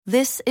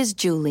This is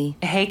Julie.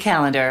 Hey,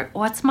 calendar,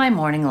 what's my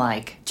morning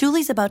like?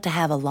 Julie's about to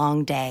have a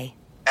long day.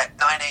 At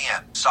 9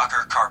 a.m.,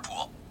 soccer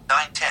carpool.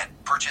 9:10,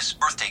 purchase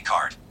birthday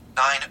card.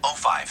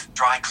 9:05,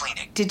 dry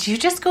cleaning. Did you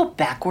just go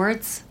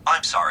backwards?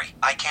 I'm sorry,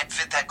 I can't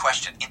fit that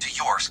question into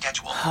your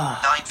schedule.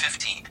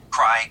 9:15,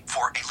 cry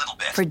for a little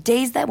bit. For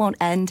days that won't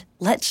end,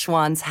 let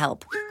Schwann's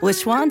help.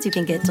 With Schwann's, you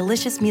can get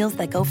delicious meals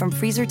that go from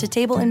freezer to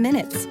table in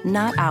minutes,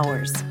 not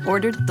hours.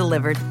 Ordered,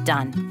 delivered,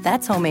 done.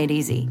 That's homemade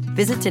easy.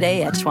 Visit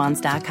today at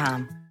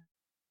schwanns.com.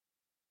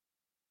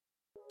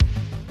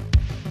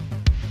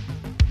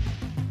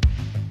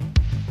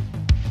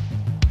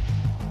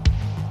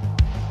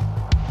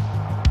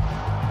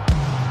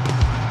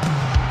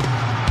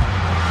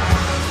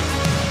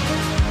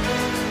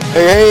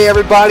 Hey,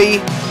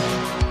 everybody.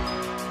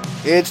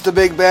 It's the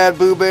Big Bad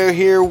Boo Bear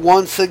here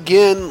once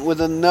again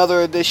with another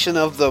edition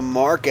of the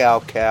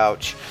Markout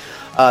Couch.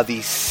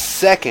 The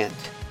second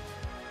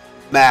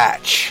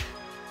match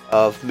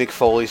of Mick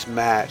Foley's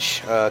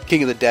match.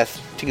 King of the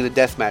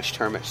Deathmatch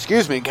tournament.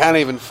 Excuse me, can't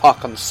even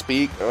fucking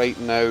speak. Wait,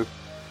 no.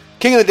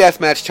 King of the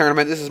Deathmatch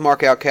tournament. This is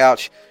Markout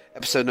Couch,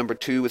 episode number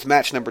 2. It's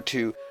match number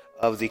 2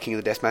 of the King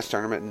of the Deathmatch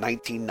tournament in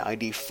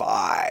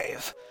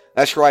 1995.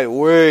 That's right,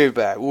 way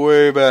back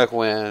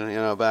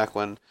when, back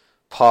when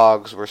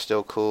Pogs were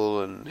still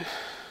cool and,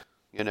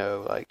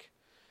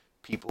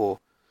 people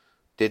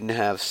didn't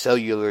have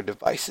cellular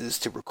devices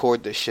to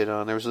record this shit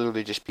on. There was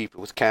literally just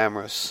people with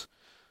cameras.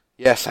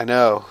 Yes, I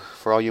know,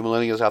 for all you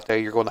millennials out there,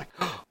 you're going like,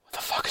 oh, what the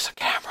fuck is a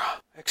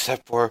camera?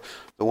 Except for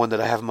the one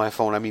that I have on my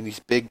phone. I mean,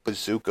 these big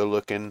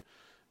bazooka-looking,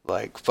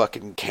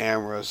 fucking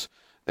cameras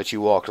that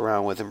you walked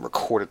around with and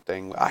recorded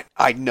things.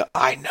 I know,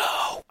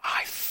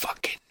 I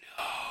fucking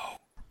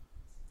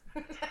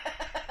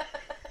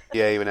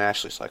yeah, even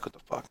Ashley's like, what the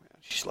fuck, man?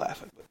 She's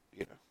laughing, but,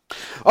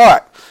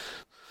 Alright.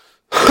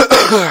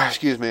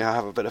 Excuse me, I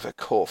have a bit of a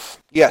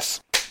cough.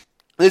 Yes,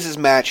 this is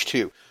match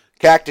 2.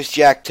 Cactus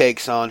Jack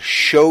takes on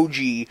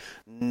Shoji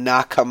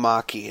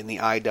Nakamaki in the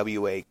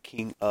IWA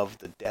King of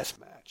the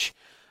Deathmatch.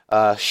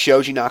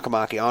 Shoji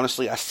Nakamaki,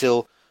 honestly,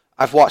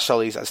 I've watched all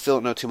these. I still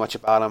don't know too much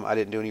about him. I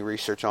didn't do any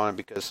research on him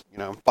because,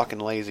 I'm fucking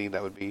lazy.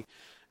 That would be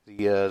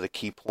the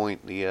key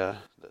point, the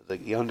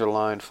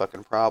underlying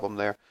fucking problem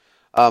there.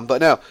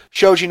 But no,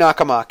 Shoji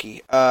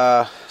Nakamaki.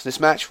 This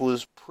match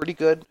was pretty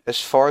good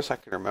as far as I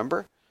can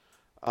remember.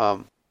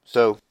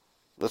 So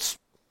let's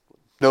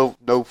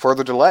no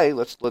further delay.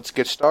 Let's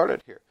get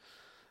started here.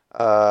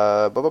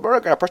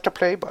 Gotta press the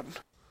play button.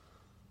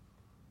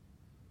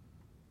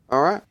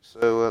 All right,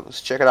 so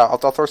let's check it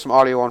out. I'll throw some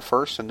audio on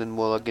first, and then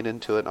we'll get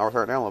into it. And I'll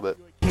start now a little bit.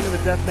 King of the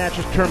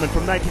Deathmatches tournament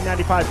from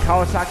 1995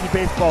 Kawasaki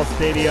Baseball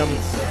Stadium.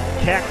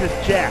 Cactus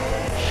Jack,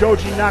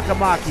 Shoji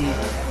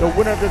Nakamaki. The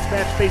winner of this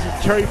match faces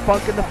Terry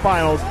Funk in the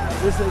finals.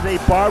 This is a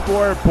barbed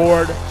wire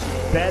board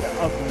bed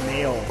of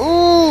nails.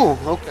 Ooh,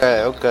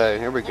 okay.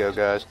 Here we go,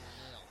 guys.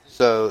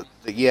 So,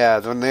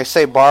 when they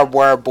say barbed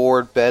wire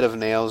board bed of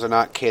nails, they're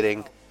not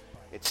kidding.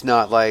 It's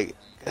not like,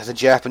 the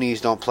Japanese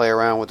don't play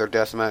around with their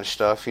deathmatch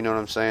stuff, you know what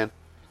I'm saying?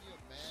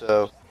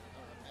 So,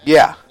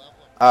 yeah.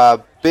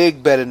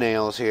 Big bed of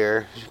nails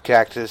here.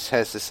 Cactus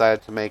has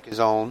decided to make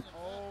his own.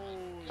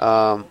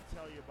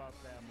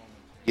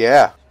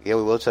 Yeah, we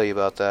will tell you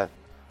about that.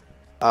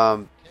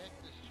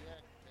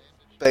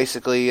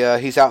 Basically,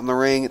 he's out in the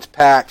ring. It's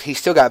packed. He's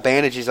still got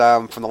bandages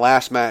on him from the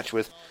last match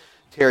with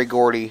Terry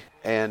Gordy,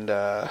 and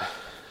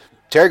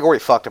Terry Gordy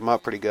fucked him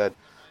up pretty good.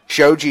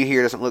 Shoji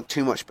here doesn't look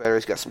too much better.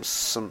 He's got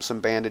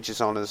some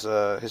bandages on his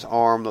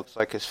arm. Looks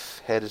like his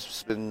head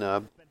has been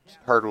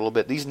hurt a little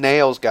bit. These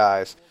nails,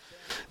 guys.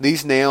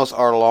 These nails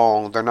are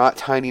long. They're not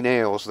tiny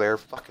nails. They're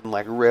fucking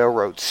like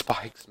railroad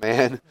spikes,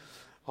 man.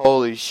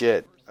 Holy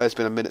shit. It's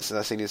been a minute since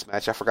I've seen this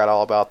match. I forgot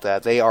all about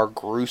that. They are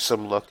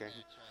gruesome looking.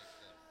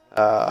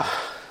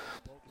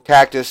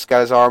 Cactus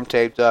got his arm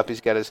taped up.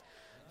 He's got his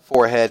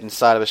forehead and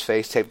side of his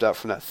face taped up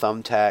from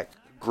that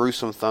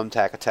gruesome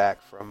thumbtack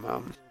attack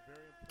from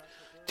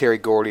Terry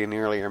Gordy in the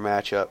earlier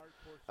matchup.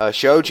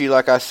 Shoji,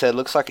 like I said,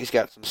 looks like he's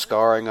got some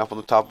scarring up on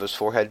the top of his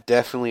forehead.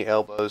 Definitely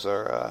elbows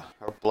are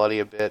bloody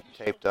a bit,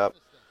 taped up.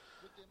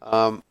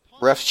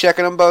 Refs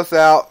checking them both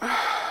out.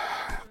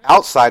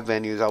 Outside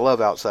venues. I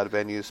love outside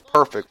venues.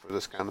 Perfect for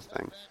this kind of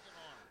thing.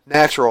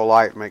 Natural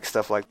light makes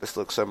stuff like this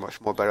look so much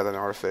more better than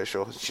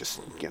artificial. It's just,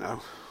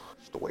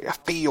 it's the way I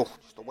feel.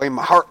 It's the way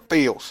my heart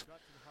feels.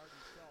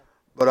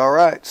 But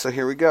alright, so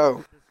here we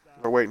go.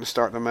 We're waiting to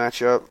start the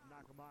matchup.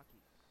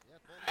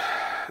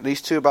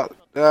 These two I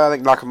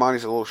think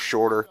Nakamaki's a little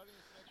shorter.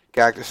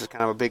 Cactus is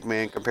kind of a big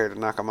man compared to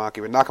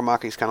Nakamaki, but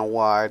Nakamaki's kind of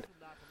wide.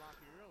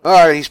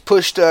 Alright, he's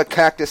pushed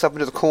Cactus up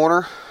into the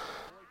corner.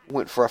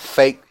 Went for a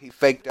fake. He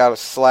faked out a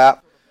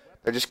slap.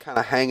 They're just kind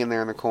of hanging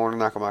there in the corner.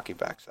 Nakamaki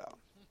backs out.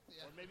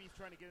 Maybe he's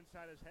trying to get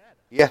inside his head.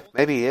 Yeah,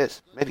 maybe he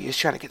is. Maybe he's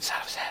trying to get inside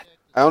of his head.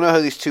 I don't know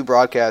who these two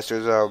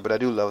broadcasters are, but I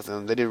do love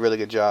them. They did a really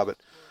good job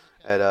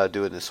at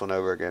doing this one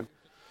over again.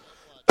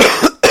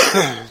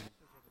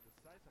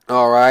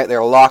 Alright,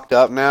 they're locked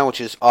up now,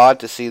 which is odd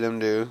to see them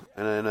do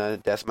in a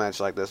death match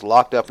like this.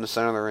 Locked up in the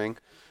center of the ring.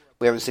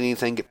 We haven't seen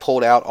anything get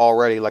pulled out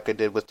already like they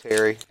did with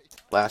Terry.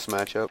 last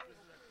matchup.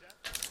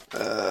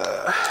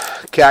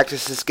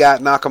 Cactus has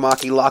got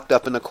Nakamaki locked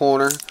up in the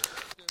corner.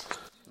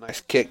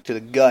 Nice kick to the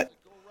gut.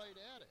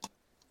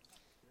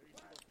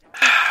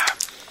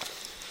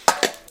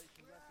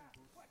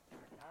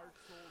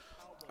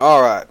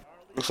 Alright.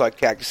 Looks like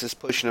Cactus is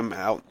pushing him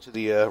out to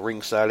the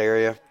ringside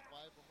area.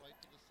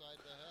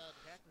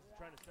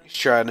 He's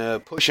trying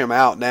to push him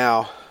out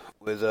now.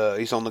 With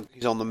he's on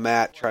the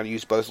mat trying to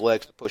use both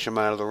legs to push him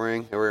out of the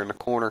ring. We're in the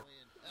corner.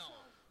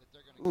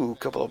 Ooh, a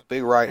couple of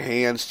big right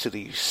hands to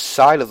the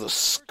side of the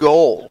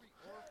skull.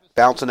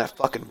 Bouncing that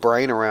fucking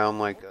brain around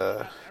like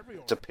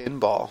it's a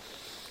pinball.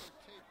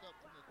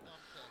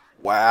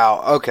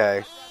 Wow,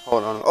 okay.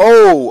 Hold on.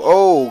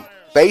 Oh!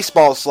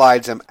 Baseball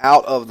slides him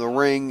out of the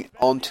ring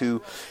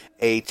onto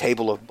a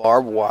table of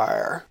barbed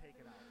wire.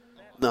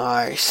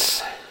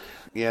 Nice.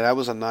 Yeah, that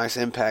was a nice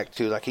impact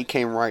too. Like he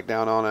came right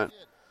down on it.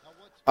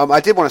 I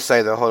did want to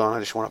say though, hold on, I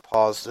just want to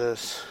pause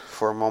this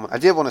for a moment. I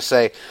did want to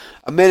say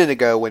a minute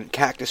ago when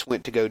Cactus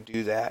went to go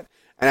do that,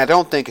 and I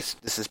don't think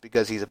this is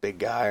because he's a big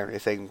guy or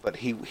anything, but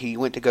he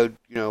went to go,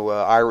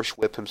 Irish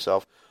whip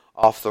himself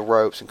off the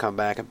ropes and come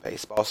back and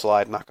baseball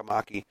slide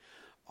Nakamaki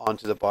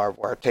onto the barbed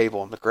wire table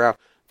on the ground.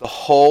 The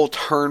whole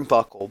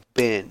turnbuckle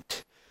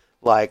bent.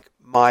 Like,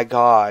 my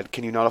God,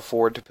 can you not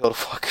afford to build a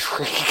fucking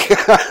ring?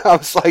 I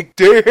was like,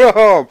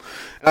 damn!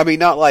 I mean,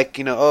 not like,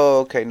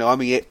 oh, okay, no, I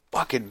mean, it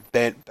fucking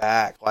bent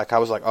back. Like, I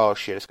was like, oh,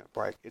 shit, it's gonna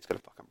break. It's gonna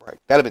fucking break.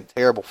 That'd have been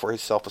terrible for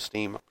his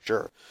self-esteem, I'm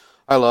sure.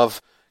 I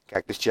love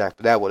Cactus Jack,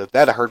 but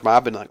that'd have hurt my,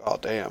 I've been like, oh,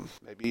 damn,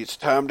 maybe it's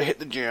time to hit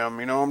the gym,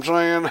 you know what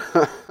I'm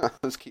saying?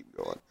 Let's keep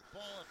going.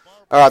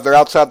 Alright, they're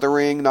outside the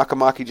ring.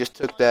 Nakamaki just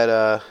took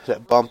that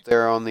bump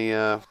there on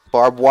the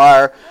barbed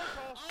wire.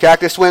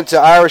 Cactus went to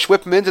Irish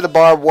whip him into the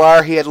barbed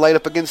wire. He had laid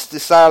up against the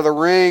side of the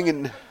ring,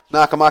 and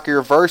Nakamaki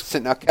reversed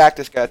it. Now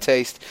Cactus got a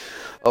taste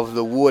of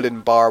the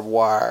wooden barbed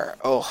wire.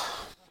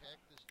 Oh,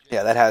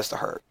 yeah, that has to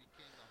hurt.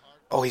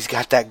 Oh, he's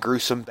got that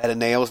gruesome bed of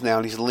nails now,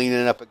 and he's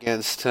leaning up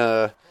against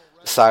the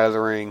side of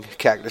the ring.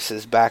 Cactus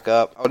is back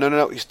up. Oh,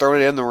 no, he's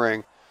throwing it in the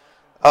ring.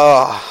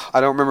 Oh, I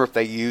don't remember if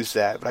they used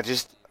that, but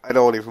I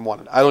don't even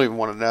want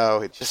to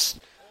know. It's just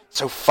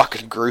so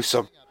fucking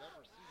gruesome.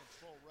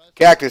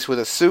 Cactus with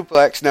a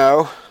suplex.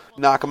 No.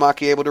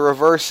 Nakamaki able to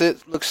reverse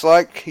it, looks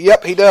like.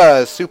 Yep, he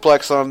does.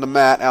 Suplex on the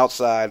mat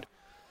outside.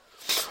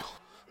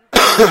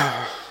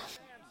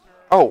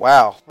 Oh,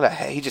 wow.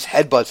 He just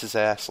headbutts his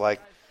ass. Like,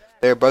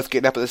 they're both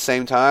getting up at the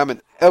same time.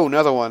 And, oh,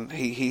 another one.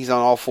 He's on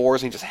all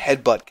fours and he just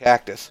headbutt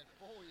Cactus.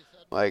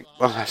 Like,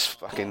 well, that's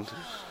fucking...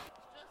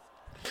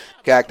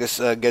 Cactus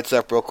gets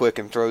up real quick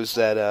and throws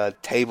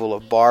that table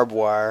of barbed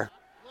wire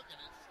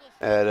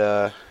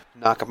at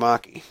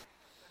Nakamaki.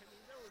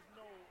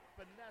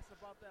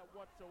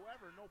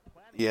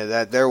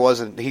 Yeah,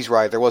 he's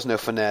right, there was no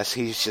finesse.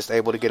 He's just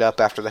able to get up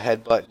after the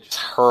headbutt and just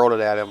hurled it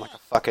at him like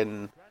like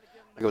it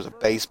was a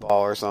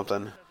baseball or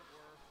something.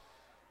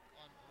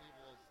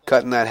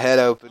 Cutting that head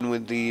open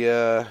with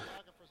the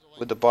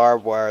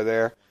barbed wire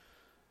there.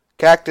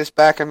 Cactus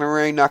back in the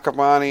ring.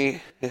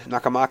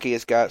 Nakamaki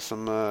has got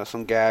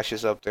some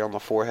gashes up there on the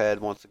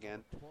forehead once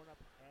again.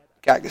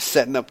 Cactus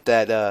setting up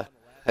that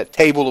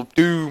table of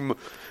doom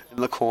in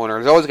the corner.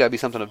 There's always got to be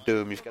something of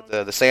doom. You've got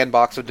the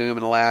sandbox of doom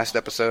in the last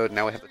episode.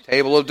 Now we have the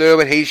table of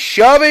doom, and he's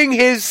shoving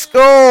his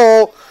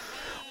skull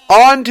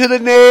onto the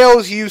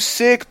nails, you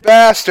sick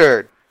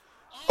bastard.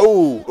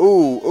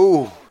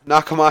 Ooh.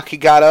 Nakamaki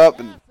got up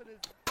and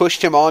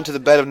pushed him onto the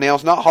bed of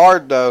nails. Not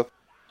hard, though.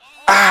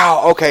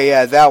 Ow! Okay,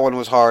 yeah, that one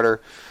was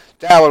harder.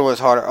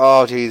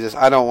 Oh, Jesus.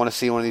 I don't want to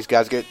see one of these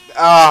guys get...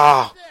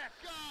 Oh,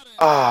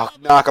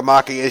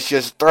 Nakamaki is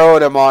just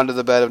throwing him onto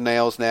the bed of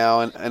nails now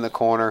in the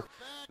corner.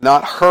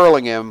 Not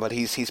hurling him, but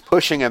he's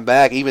pushing him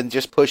back. Even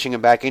just pushing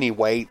him back, any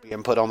weight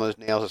being put on those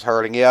nails is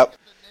hurting. Yep,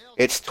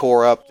 it's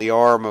tore up the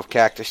arm of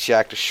Cactus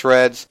Jack to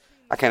shreds.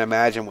 I can't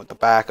imagine what the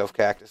back of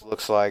Cactus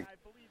looks like.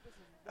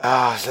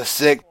 It's a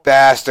sick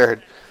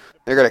bastard.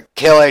 They're going to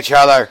kill each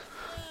other.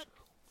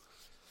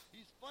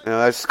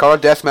 It's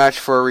called a deathmatch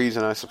for a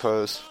reason, I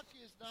suppose.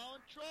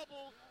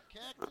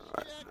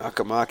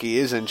 Nakamaki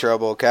is in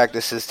trouble.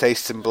 Cactus is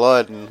tasting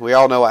blood, and we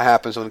all know what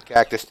happens when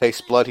Cactus tastes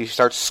blood. He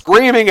starts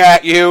screaming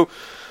at you.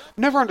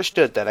 Never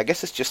understood that. I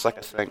guess it's just like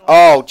a thing.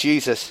 Oh,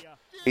 Jesus.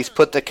 He's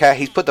put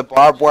the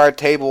barbed wire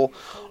table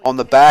on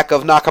the back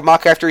of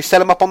Nakamaki after he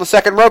set him up on the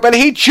second rope, and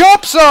he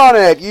jumps on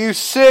it! You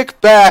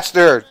sick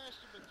bastard!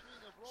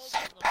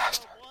 Sick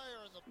bastard.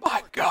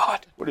 My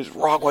God, what is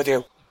wrong with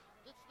you?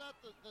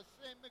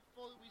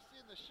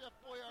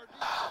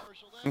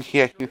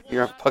 Yeah,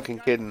 you're fucking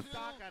kidding.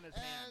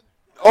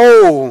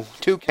 Oh,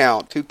 two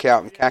count,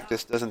 and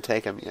Cactus doesn't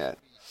take him yet.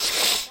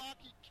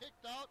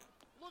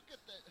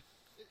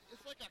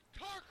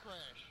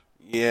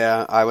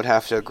 Yeah, I would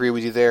have to agree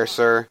with you there,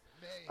 sir.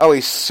 Oh,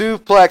 he's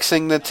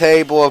suplexing the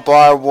table of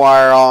barbed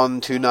wire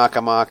onto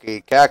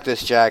Nakamaki.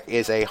 Cactus Jack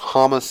is a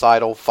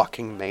homicidal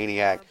fucking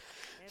maniac.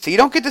 So you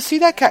don't get to see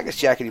that Cactus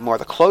Jack anymore.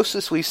 The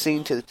closest we've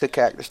seen to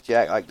Cactus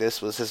Jack like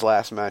this was his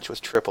last match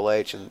with Triple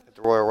H at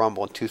the Royal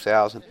Rumble in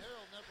 2000.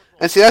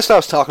 And see, that's what I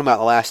was talking about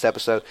in the last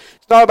episode.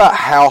 It's not about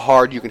how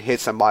hard you can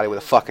hit somebody with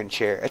a fucking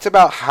chair. It's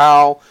about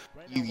how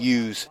you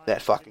use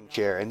that fucking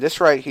chair. And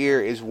this right here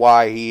is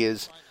why he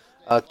is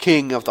a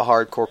king of the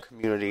hardcore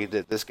community.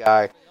 That this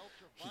guy,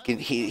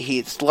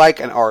 it's like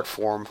an art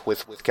form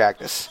with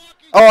Cactus.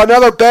 Oh,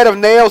 another bed of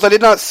nails. I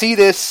did not see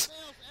this.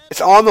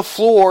 It's on the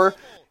floor.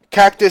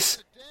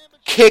 Cactus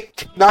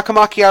kicked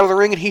Nakamaki out of the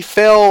ring, and he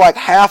fell like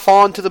half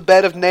onto the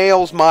bed of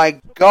nails. My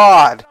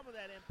God.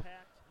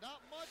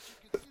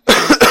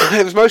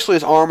 It was mostly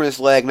his arm and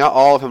his leg. Not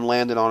all of him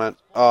landed on it.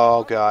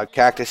 Oh, God.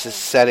 Cactus is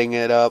setting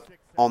it up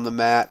on the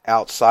mat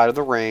outside of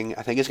the ring.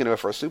 I think he's going to go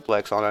for a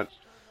suplex on it.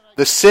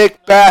 The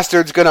sick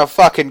bastard's going to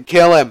fucking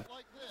kill him.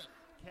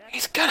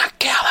 He's going to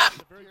kill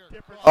him.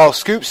 Oh,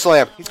 scoop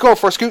slam. He's going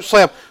for a scoop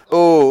slam.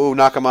 Oh,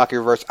 Nakamaki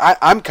reverse.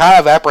 I'm kind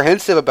of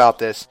apprehensive about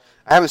this.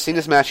 I haven't seen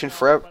this match in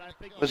forever.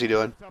 What's he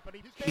doing?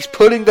 He's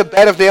putting the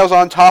bed of nails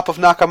on top of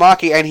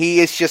Nakamaki, and he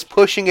is just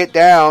pushing it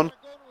down.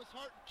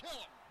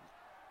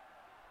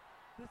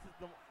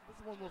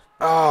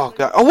 Oh,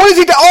 God. Oh, what is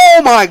he doing?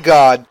 Oh, my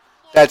God.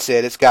 That's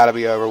it. It's got to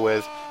be over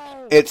with.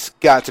 It's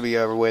got to be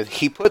over with.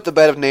 He put the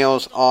bed of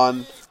nails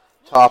on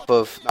top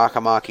of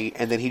Nakamaki,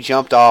 and then he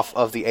jumped off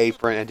of the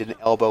apron and did an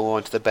elbow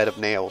onto the bed of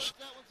nails.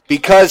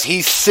 Because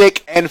he's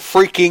sick and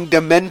freaking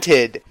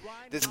demented.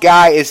 This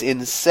guy is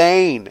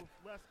insane.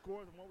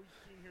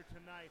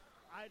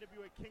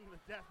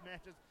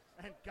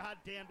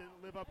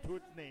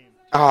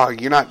 Oh,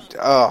 you're not...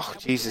 Oh,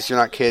 Jesus, you're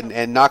not kidding.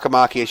 And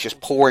Nakamaki is just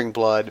pouring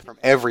blood from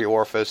every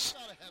orifice.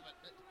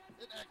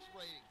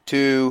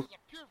 2...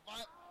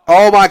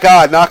 Oh, my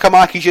God.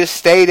 Nakamaki, just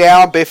stay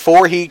down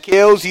before he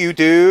kills you,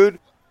 dude.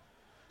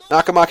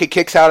 Nakamaki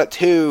kicks out at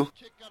 2.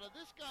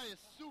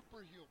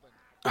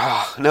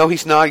 Oh, no,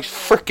 he's not. He's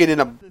freaking in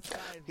a...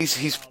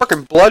 He's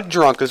freaking blood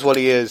drunk is what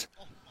he is.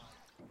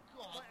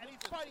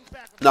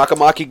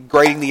 Nakamaki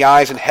grating the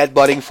eyes and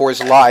headbutting for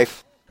his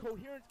life.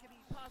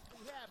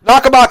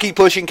 Nakamaki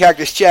pushing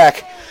Cactus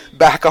Jack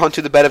back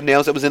onto the bed of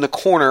nails that was in the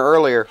corner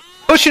earlier.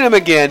 Pushing him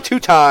again 2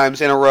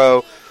 times in a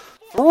row.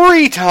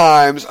 3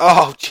 times.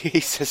 Oh,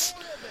 Jesus.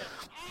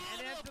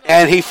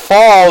 And he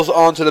falls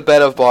onto the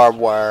bed of barbed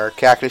wire.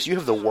 Cactus, you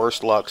have the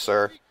worst luck,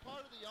 sir.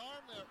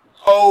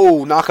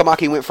 Oh,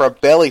 Nakamaki went for a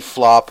belly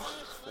flop.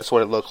 That's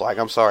what it looked like.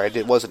 I'm sorry.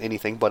 It wasn't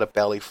anything but a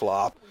belly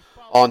flop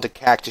onto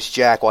Cactus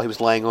Jack while he was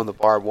laying on the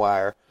barbed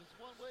wire.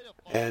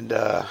 And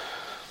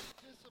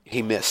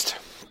he missed.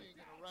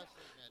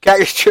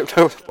 Cactus tripped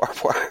over the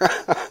barbed wire.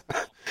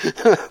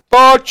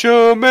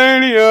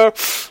 Botchamania!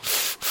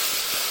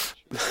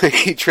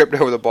 He tripped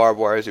over the barbed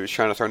wire as he was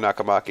trying to throw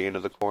Nakamaki into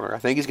the corner. I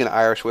think he's going to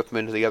Irish whip him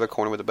into the other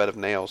corner with a bed of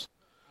nails.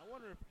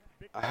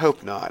 I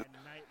hope not.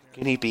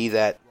 Can he be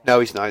that? No,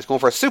 he's not. He's going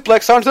for a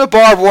suplex onto the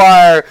barbed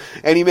wire.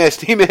 And he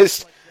missed. He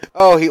missed.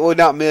 Oh, he would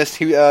not miss.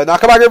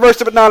 Nakamaki reversed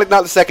it, but not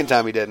the second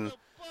time he didn't.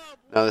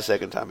 No, the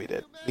second time he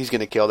did. He's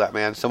going to kill that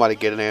man. Somebody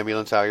get an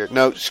ambulance out here.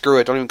 No, screw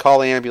it. Don't even call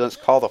the ambulance.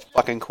 Call the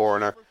fucking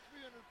coroner.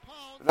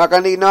 We're not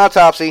going to need an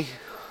autopsy.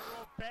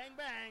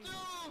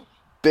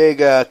 Big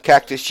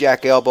Cactus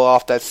Jack elbow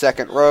off that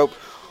second rope.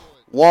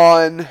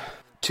 1,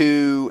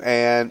 2,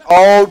 and...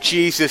 Oh,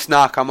 Jesus,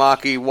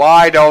 Nakamaki.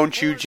 Why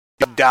don't you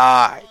just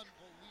die?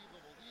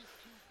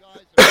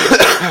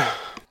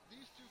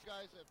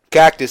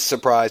 Cactus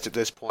surprised at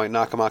this point.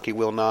 Nakamaki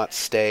will not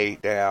stay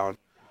down.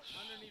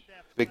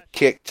 Big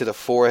kick to the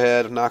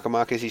forehead of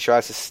Nakamaki as he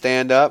tries to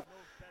stand up.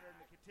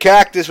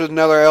 Cactus with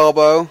another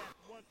elbow.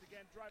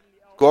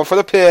 Going for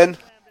the pin.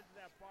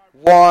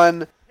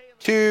 1,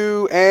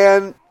 2,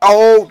 and...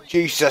 Oh,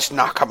 Jesus,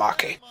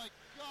 Nakamaki.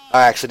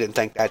 I actually didn't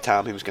think that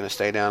time he was going to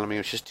stay down. I mean,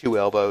 it was just 2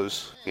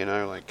 elbows. You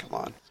know, like, come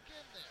on.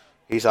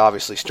 He's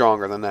obviously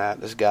stronger than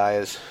that. This guy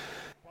is...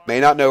 May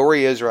not know where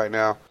he is right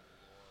now.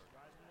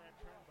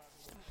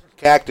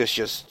 Cactus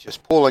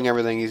just pulling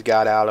everything he's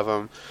got out of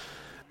him.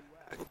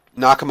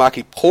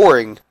 Nakamaki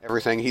pouring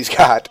everything he's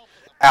got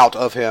out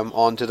of him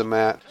onto the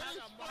mat.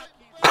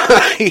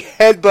 Nakamaki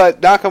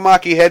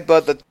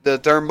headbutt the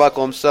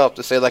turnbuckle himself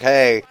to say, like,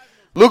 hey,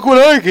 look what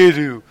I can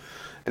do.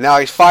 And now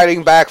he's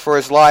fighting back for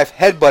his life.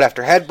 Headbutt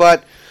after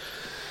headbutt.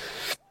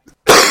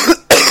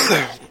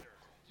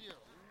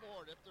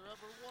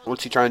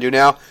 What's he trying to do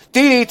now?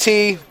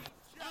 DDT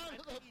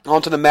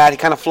onto the mat. He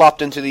kind of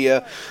flopped into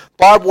the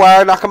barbed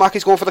wire.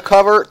 Nakamaki's going for the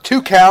cover.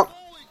 2 count.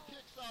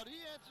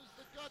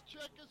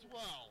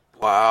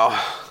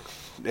 Wow.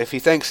 If he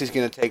thinks he's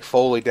going to take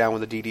Foley down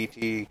with a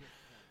DDT,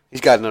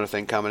 he's got another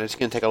thing coming. He's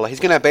going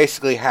to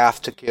basically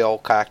have to kill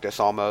Cactus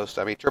almost.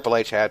 I mean, Triple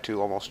H had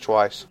to almost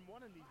twice.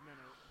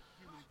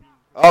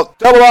 Oh,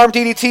 double arm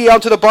DDT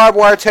onto the barbed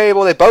wire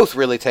table. They both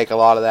really take a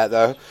lot of that,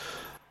 though.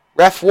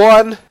 Ref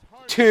 1,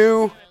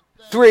 2,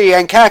 3,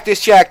 and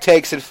Cactus Jack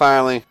takes it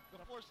finally.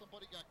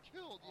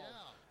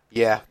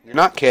 Yeah, you're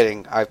not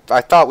kidding. I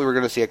thought we were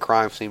going to see a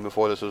crime scene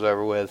before this was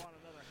over with.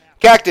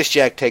 Cactus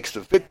Jack takes the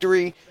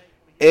victory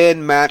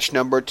in match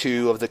number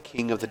 2 of the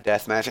King of the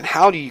Deathmatch. And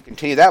how do you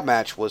continue? That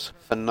match was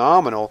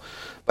phenomenal.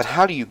 But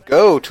how do you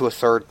go to a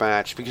third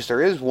match? Because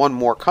there is one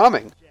more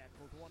coming.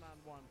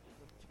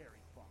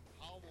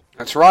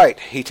 That's right.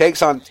 He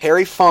takes on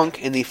Terry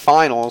Funk in the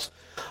finals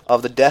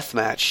of the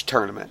Deathmatch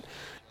tournament.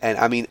 And,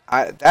 I mean,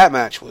 that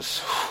match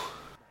was...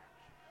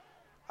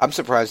 I'm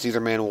surprised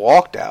either man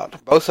walked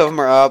out. Both of them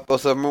are up.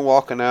 Both of them are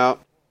walking out.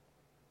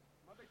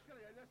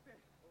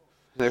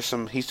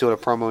 He's doing a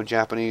promo in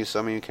Japanese, so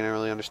I mean, you can't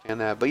really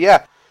understand that. But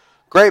yeah,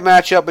 great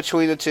matchup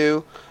between the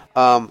two.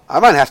 I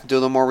might have to do a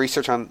little more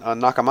research on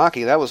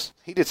Nakamaki.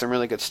 He did some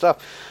really good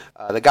stuff.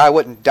 The guy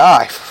wouldn't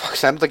die. I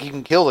don't think he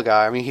can kill the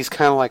guy. I mean, he's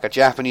kind of like a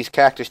Japanese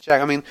Cactus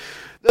Jack. I mean,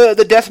 the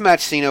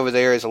deathmatch scene over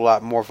there is a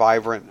lot more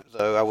vibrant,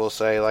 though, I will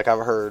say. Like,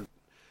 I've heard.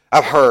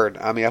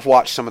 I mean, I've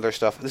watched some of their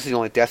stuff. This is the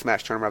only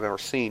deathmatch tournament I've ever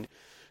seen.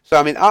 So,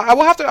 I mean,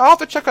 I'll have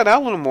to check that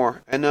out a little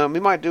more. And we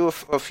might do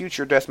a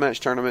future deathmatch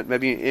tournament,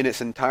 maybe in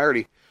its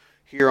entirety,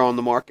 here on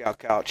the Markout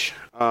Couch.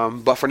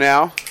 But for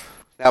now,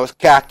 that was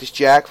Cactus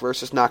Jack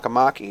versus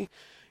Nakamaki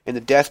in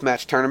the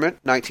deathmatch tournament,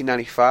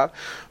 1995.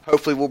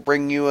 Hopefully we'll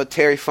bring you a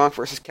Terry Funk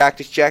versus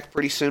Cactus Jack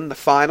pretty soon in the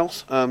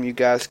finals. You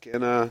guys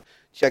can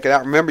check it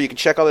out. Remember, you can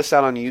check all this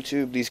out on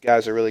YouTube. These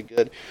guys are really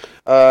good.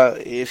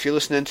 If you're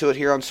listening to it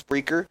here on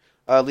Spreaker,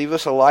 leave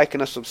us a like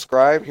and a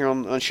subscribe here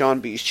on Sean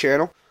B's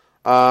channel.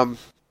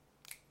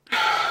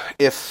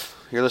 If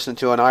you're listening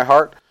to it on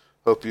iHeart,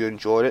 hope you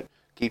enjoyed it.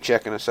 Keep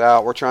checking us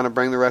out. We're trying to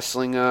bring the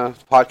wrestling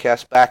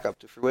podcast back up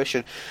to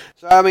fruition.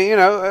 So, I mean,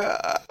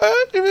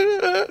 just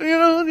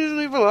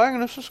leave a like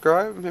and a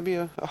subscribe. Maybe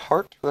a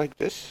heart like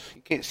this.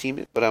 You can't see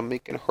it, but I'm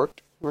making a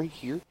heart right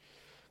here.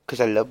 Because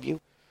I love you.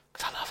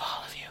 Because I love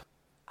all of you.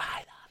 I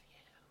love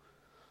you.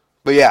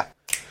 But yeah,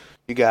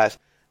 you guys,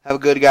 have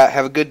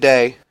a good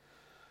day.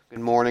 Good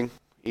morning,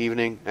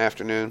 evening,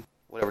 afternoon,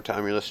 whatever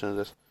time you're listening to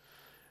this.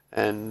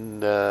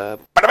 And,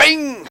 bada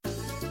bing!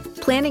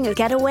 Planning a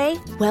getaway?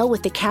 Well,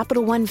 with the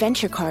Capital One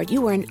Venture Card,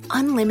 you earn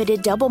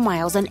unlimited double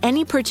miles on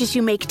any purchase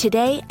you make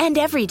today and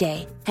every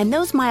day. And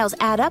those miles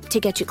add up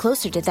to get you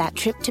closer to that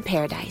trip to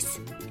paradise.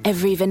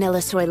 Every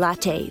vanilla soy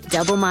latte,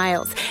 double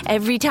miles.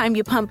 Every time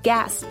you pump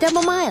gas,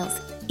 double miles.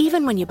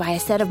 Even when you buy a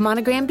set of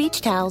Monogram beach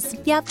towels,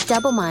 yep,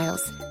 double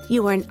miles.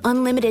 You earn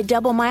unlimited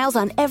double miles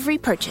on every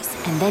purchase,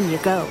 and then you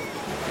go.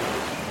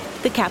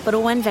 The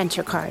Capital One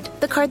Venture Card,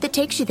 the card that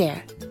takes you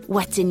there.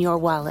 What's in your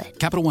wallet?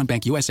 Capital One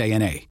Bank USA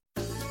N.A.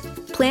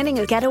 Planning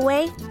a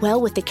getaway? Well,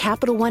 with the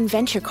Capital One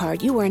Venture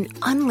Card, you earn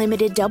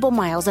unlimited double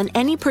miles on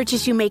any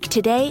purchase you make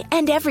today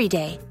and every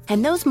day.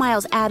 And those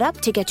miles add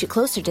up to get you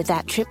closer to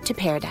that trip to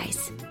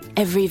paradise.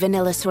 Every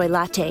vanilla soy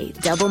latte,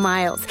 double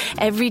miles.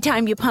 Every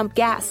time you pump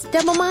gas,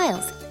 double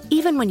miles.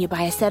 Even when you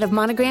buy a set of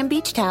Monogram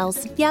beach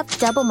towels, yep,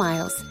 double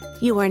miles.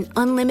 You earn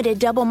unlimited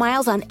double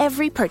miles on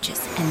every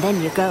purchase, and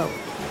then you go.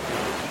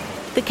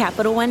 The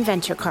Capital One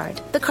Venture Card,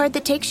 the card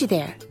that takes you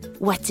there.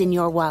 What's in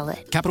your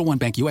wallet? Capital One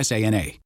Bank USA N.A.